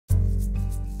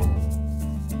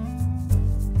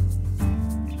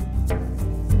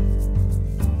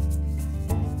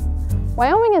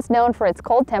Wyoming is known for its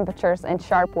cold temperatures and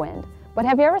sharp wind, but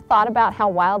have you ever thought about how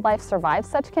wildlife survives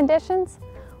such conditions?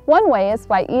 One way is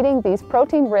by eating these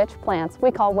protein-rich plants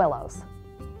we call willows.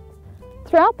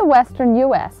 Throughout the western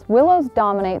U.S., willows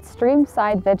dominate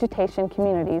streamside vegetation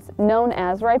communities known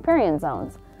as riparian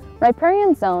zones.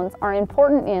 Riparian zones are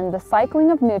important in the cycling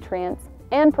of nutrients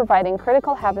and providing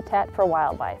critical habitat for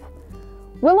wildlife.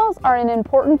 Willows are an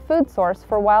important food source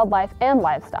for wildlife and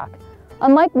livestock.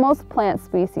 Unlike most plant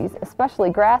species, especially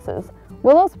grasses,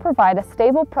 willows provide a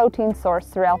stable protein source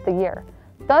throughout the year.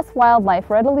 Thus,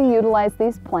 wildlife readily utilize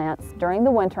these plants during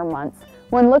the winter months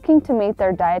when looking to meet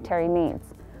their dietary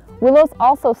needs. Willows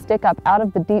also stick up out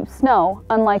of the deep snow,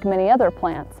 unlike many other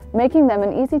plants, making them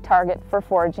an easy target for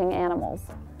foraging animals.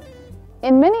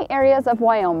 In many areas of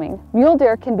Wyoming, mule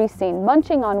deer can be seen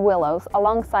munching on willows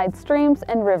alongside streams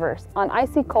and rivers on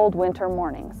icy cold winter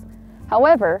mornings.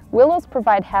 However, willows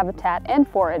provide habitat and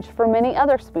forage for many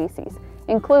other species,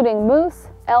 including moose,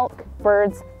 elk,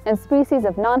 birds, and species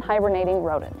of non-hibernating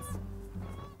rodents.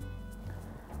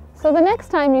 So the next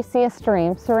time you see a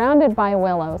stream surrounded by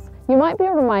willows, you might be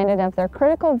reminded of their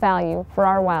critical value for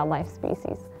our wildlife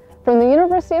species. From the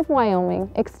University of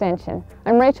Wyoming Extension,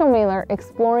 I'm Rachel Mueller,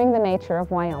 exploring the nature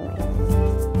of Wyoming.